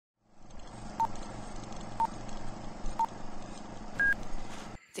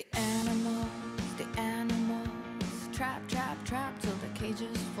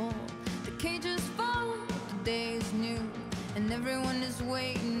Everyone is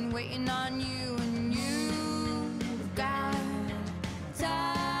waiting, waiting on you, and you've got time.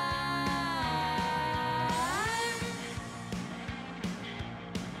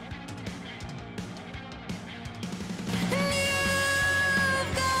 And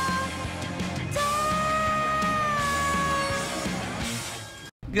you've got time.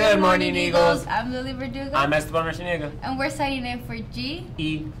 Good morning, Eagles. I'm Lily Verdugo. I'm Esteban Marciniega. And we're signing in for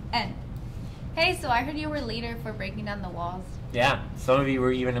G-E-N. Hey, so I heard you were later for breaking down the walls. Yeah, some of you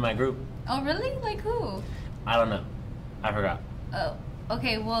were even in my group. Oh, really? Like who? I don't know. I forgot. Oh,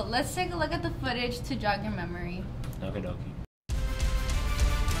 okay. Well, let's take a look at the footage to jog your memory. Okie dokie.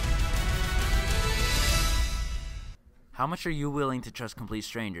 How much are you willing to trust complete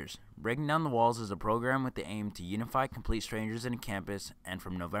strangers? Breaking Down the Walls is a program with the aim to unify complete strangers in campus, and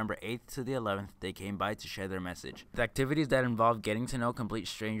from November 8th to the 11th, they came by to share their message. With activities that involve getting to know complete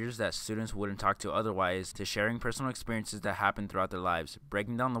strangers that students wouldn't talk to otherwise, to sharing personal experiences that happen throughout their lives,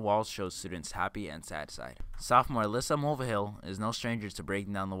 Breaking Down the Walls shows students' happy and sad side. Sophomore Alyssa Mulvihill is no stranger to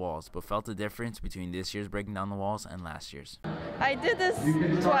Breaking Down the Walls, but felt the difference between this year's Breaking Down the Walls and last year's. I did this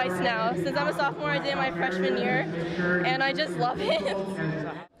twice now. Since I'm a sophomore, I did it my freshman year, and I just love it.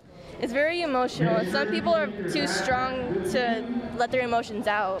 It's very emotional, and some people are too strong to let their emotions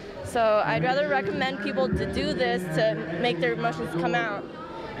out. So I'd rather recommend people to do this to make their emotions come out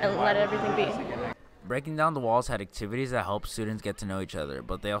and let everything be. Breaking Down the Walls had activities that helped students get to know each other,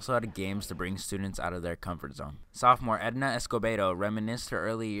 but they also had games to bring students out of their comfort zone. Sophomore Edna Escobedo reminisced her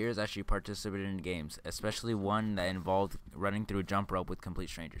early years as she participated in games, especially one that involved running through a jump rope with complete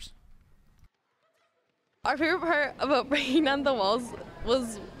strangers. Our favorite part about Breaking Down the Walls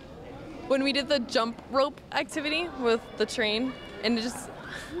was when we did the jump rope activity with the train, and it just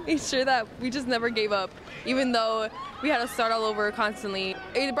made sure that we just never gave up, even though we had to start all over constantly.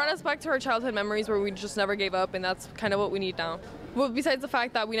 It brought us back to our childhood memories where we just never gave up, and that's kind of what we need now. Well, besides the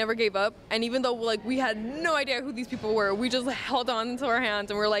fact that we never gave up, and even though we had no idea who these people were, we just held on to our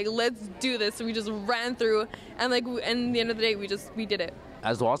hands and we're like, let's do this. So we just ran through, and and at the end of the day, we did it.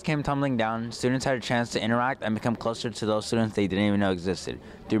 As the walls came tumbling down, students had a chance to interact and become closer to those students they didn't even know existed.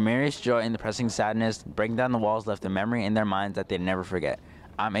 Through Mary's joy and depressing sadness, Breaking Down the Walls left a memory in their minds that they'd never forget.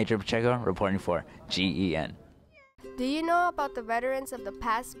 I'm Adrian Pacheco, reporting for GEN. Do you know about the veterans of the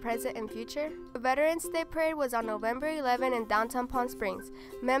past, present, and future? The Veterans Day Parade was on November 11 in downtown Palm Springs.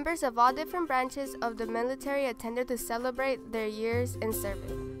 Members of all different branches of the military attended to celebrate their years in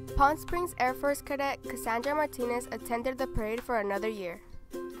service. Palm Springs Air Force Cadet Cassandra Martinez attended the parade for another year.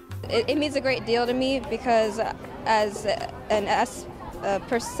 It means a great deal to me because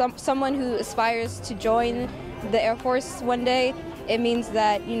someone who aspires to join the Air Force one day, it means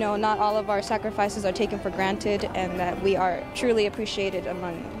that, not all of our sacrifices are taken for granted and that we are truly appreciated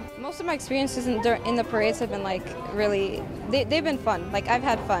among them. Most of my experiences in the parades have been they've been fun. I've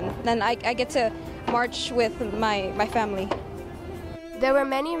had fun. Then I get to march with my family. There were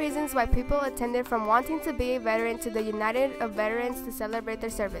many reasons why people attended, from wanting to be a veteran to the United of Veterans to celebrate their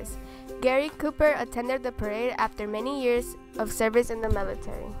service. Gary Cooper attended the parade after many years of service in the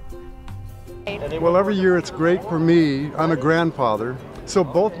military. Well, every year it's great for me. I'm a grandfather, so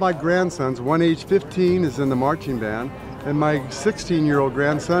both my grandsons, one age 15 is in the marching band, and my 16-year-old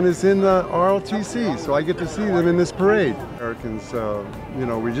grandson is in the ROTC, so I get to see them in this parade. Americans,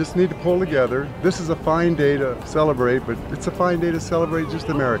 we just need to pull together. This is a fine day to celebrate, but it's a fine day to celebrate just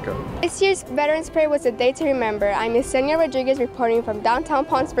America. This year's Veterans Parade was a day to remember. I'm Yesenia Rodriguez reporting from downtown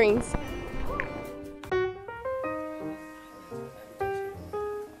Palm Springs.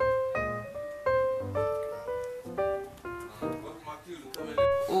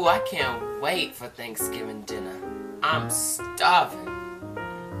 Ooh, I can't wait for Thanksgiving dinner. I'm starving.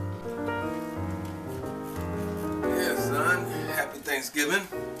 Yeah, son. Happy Thanksgiving.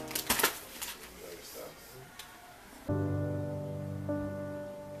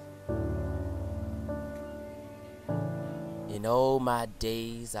 In all my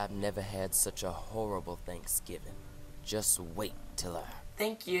days, I've never had such a horrible Thanksgiving. Just wait till I...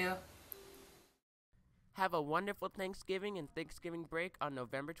 Thank you. Have a wonderful Thanksgiving and Thanksgiving break on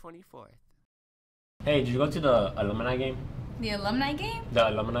November 24th. Hey, did you go to the alumni game? The alumni game? The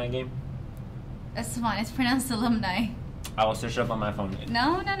alumni game? That's fine. It's pronounced alumni. I will search it up on my phone.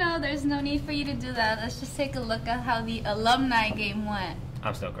 No. There's no need for you to do that. Let's just take a look at how the alumni game went.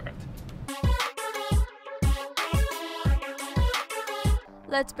 I'm still correct.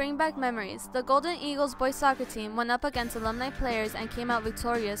 Let's bring back memories. The Golden Eagles boys soccer team went up against alumni players and came out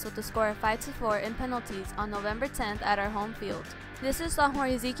victorious with a score of 5-4 in penalties on November 10th at our home field. This is sophomore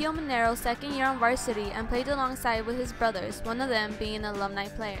Ezekiel Monero's second year on varsity and played alongside with his brothers, one of them being an alumni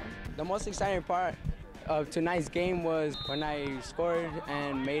player. The most exciting part of tonight's game was when I scored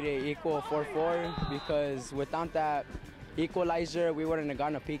and made it equal 4-4, because without that equalizer, we wouldn't have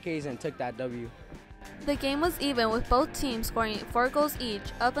gotten a PKs and took that W. The game was even, with both teams scoring 4 goals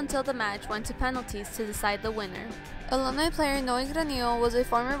each up until the match went to penalties to decide the winner. Alumni player Noe Granillo was a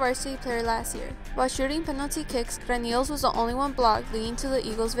former varsity player last year. While shooting penalty kicks, Granillo's was the only one blocked, leading to the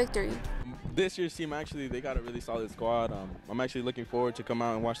Eagles' victory. This year's team, actually, they got a really solid squad. I'm actually looking forward to come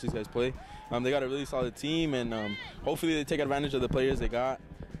out and watch these guys play. They got a really solid team, and hopefully they take advantage of the players they got,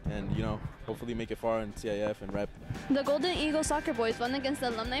 and, you know, hopefully make it far in CIF and rep. The Golden Eagle soccer boys won against the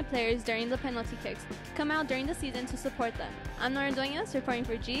alumni players during the penalty kicks. Come out during the season to support them. I'm Nora Duenas reporting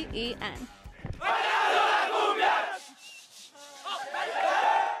for GEN.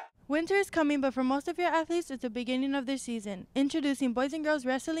 Winter is coming, but for most of your athletes, it's the beginning of their season. Introducing boys and girls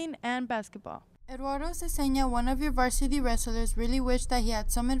wrestling and basketball. Eduardo Cesena, one of your varsity wrestlers, really wished that he had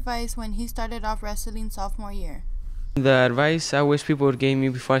some advice when he started off wrestling sophomore year. The advice I wish people would give me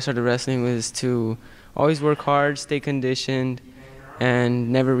before I started wrestling was to always work hard, stay conditioned, and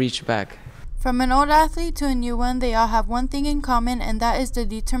never reach back. From an old athlete to a new one, they all have one thing in common, and that is the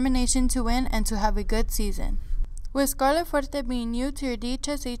determination to win and to have a good season. With Scarlett Fuerte being new to your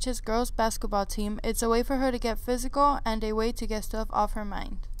DHSH's girls basketball team, it's a way for her to get physical and a way to get stuff off her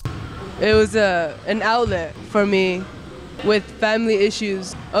mind. It was an outlet for me with family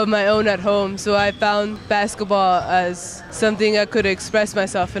issues of my own at home, so I found basketball as something I could express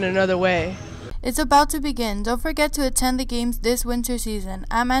myself in another way. It's about to begin. Don't forget to attend the games this winter season.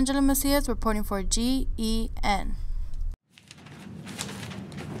 I'm Angela Macias reporting for GEN.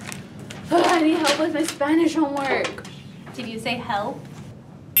 I need help with my Spanish homework. Did you say help?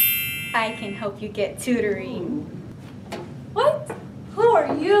 I can help you get tutoring. What? Who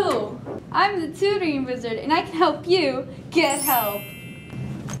are you? I'm the tutoring wizard and I can help you get help.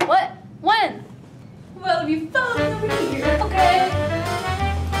 What? When? Well, if you follow me over here, okay?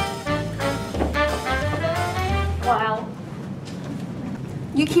 Wow.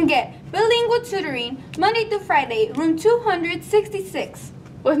 You can get bilingual tutoring Monday through Friday, room 266.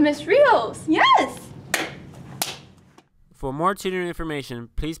 With Miss Rios, yes! For more tutoring information,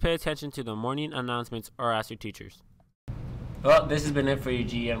 please pay attention to the morning announcements or ask your teachers. Well, this has been it for your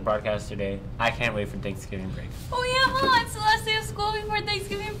GEN broadcast today. I can't wait for Thanksgiving break. Oh yeah, Mom, it's the last day of school before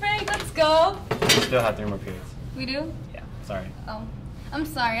Thanksgiving break. Let's go. We still have 3 more periods. We do? Yeah, sorry. Oh, I'm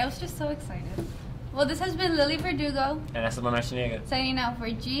sorry. I was just so excited. Well, this has been Lily Verdugo. And Esteban Arciniega. Signing out for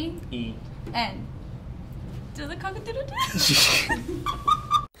GEN. Do the cock-a-doodle-doo.